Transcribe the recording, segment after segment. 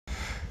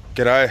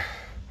G'day.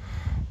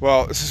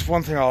 Well, this is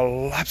one thing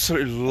I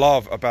absolutely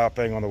love about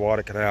being on the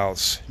wider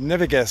canals. You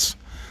never guess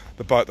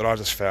the boat that I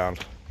just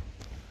found.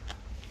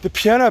 The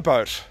piano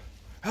boat.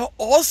 How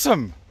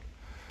awesome!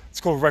 It's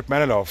called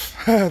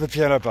Rachmaninoff, the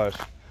piano boat.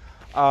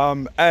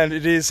 And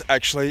it is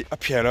actually a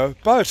piano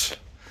boat.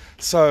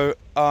 So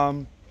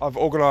I've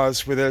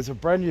organised with it's a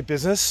brand new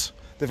business.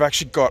 They've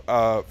actually got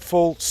a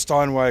full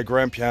Steinway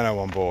grand piano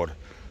on board.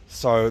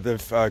 So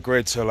they've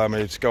agreed to allow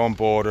me to go on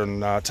board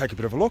and take a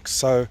bit of a look.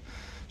 So,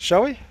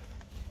 shall we?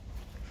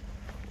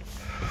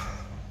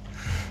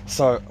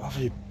 So,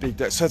 big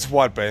deck. So it's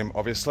wide beam,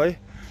 obviously.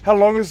 How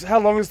long is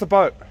the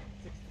boat?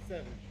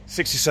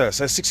 67.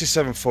 So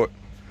 67 foot.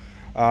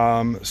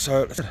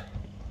 So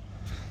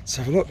let's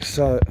have a look.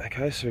 So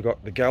okay, so we've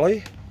got the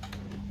galley,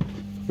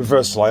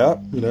 reverse layout,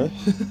 you know.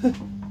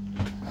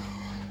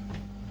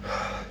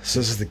 So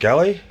this is the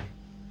galley,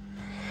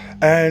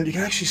 and you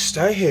can actually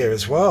stay here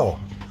as well.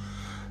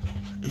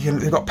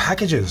 They've got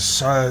packages.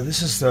 So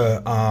this is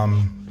the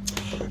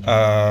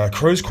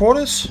cruise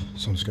quarters.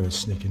 So I'm just going to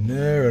sneak in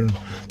there, and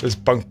there's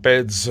bunk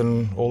beds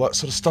and all that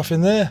sort of stuff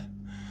in there.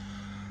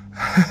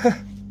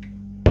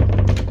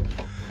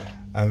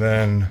 And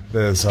then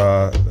there's they've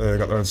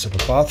got their own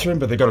separate bathroom,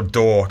 but they've got a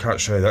door. I can't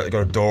show you that. They've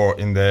got a door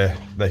in there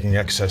they can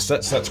access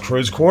that. So that's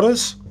cruise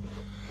quarters.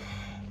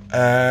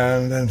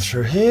 And then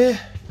through here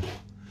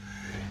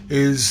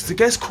is the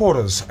guest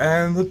quarters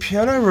and the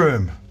piano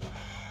room.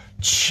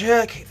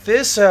 Check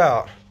this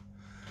out.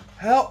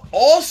 How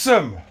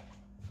awesome!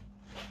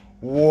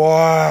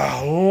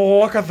 Wow,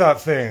 look at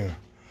that thing.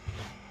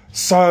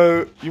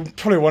 So you're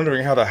probably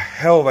wondering how the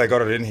hell they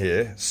got it in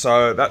here.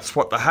 So that's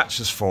what the hatch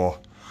is for.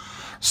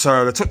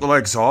 So they took the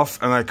legs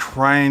off and they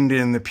craned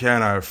in the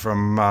piano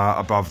from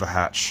above the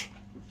hatch.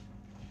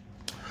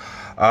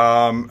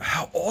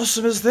 How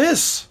awesome is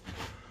this?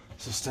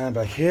 So stand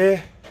back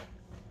here.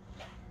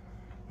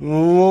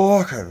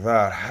 Look at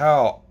that,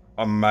 how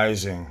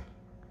amazing.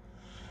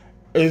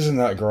 Isn't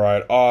that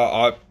great?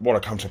 I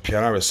want to come to a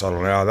piano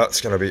recital now.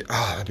 That's going to be,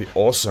 that'd be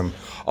awesome.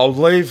 I'll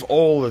leave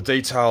all the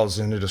details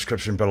in the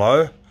description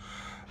below.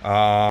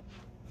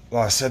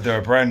 Like I said, they're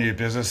a brand new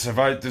business. They've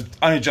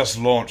only just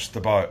launched the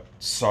boat.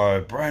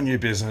 So, brand new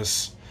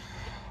business.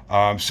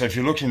 So if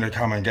you're looking to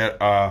come and get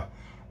a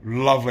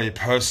lovely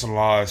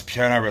personalised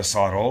piano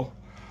recital,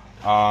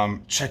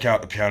 check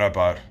out the piano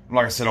boat.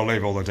 Like I said, I'll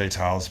leave all the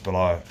details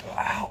below.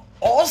 Wow,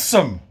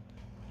 awesome!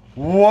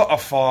 What a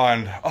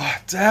find. Oh,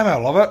 damn, I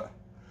love it.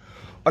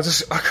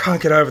 I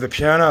can't get over the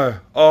piano.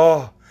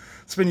 Oh,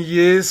 it's been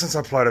years since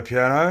I played a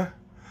piano.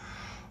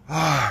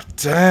 Oh,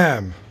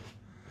 damn.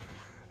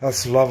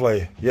 That's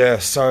lovely. Yeah,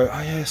 so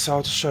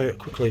I'll just show you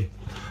quickly.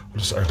 I'll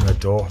just open the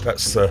door.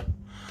 That's the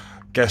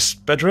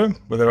guest bedroom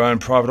with their own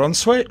private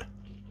ensuite.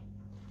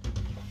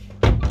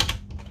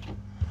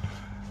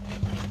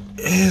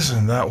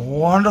 Isn't that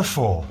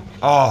wonderful?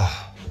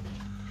 Oh,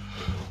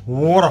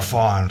 what a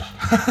find.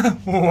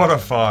 What a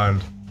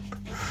find.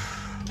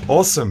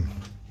 Awesome.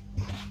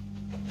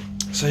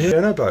 So yeah,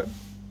 piano boat.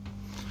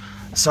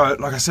 So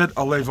like I said,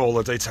 I'll leave all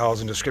the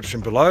details in the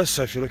description below.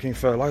 So if you're looking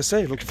for, like I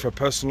say, looking for a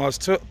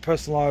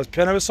personalised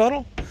piano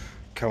recital,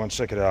 come and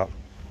check it out.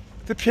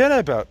 The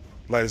piano boat,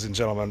 ladies and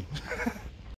gentlemen.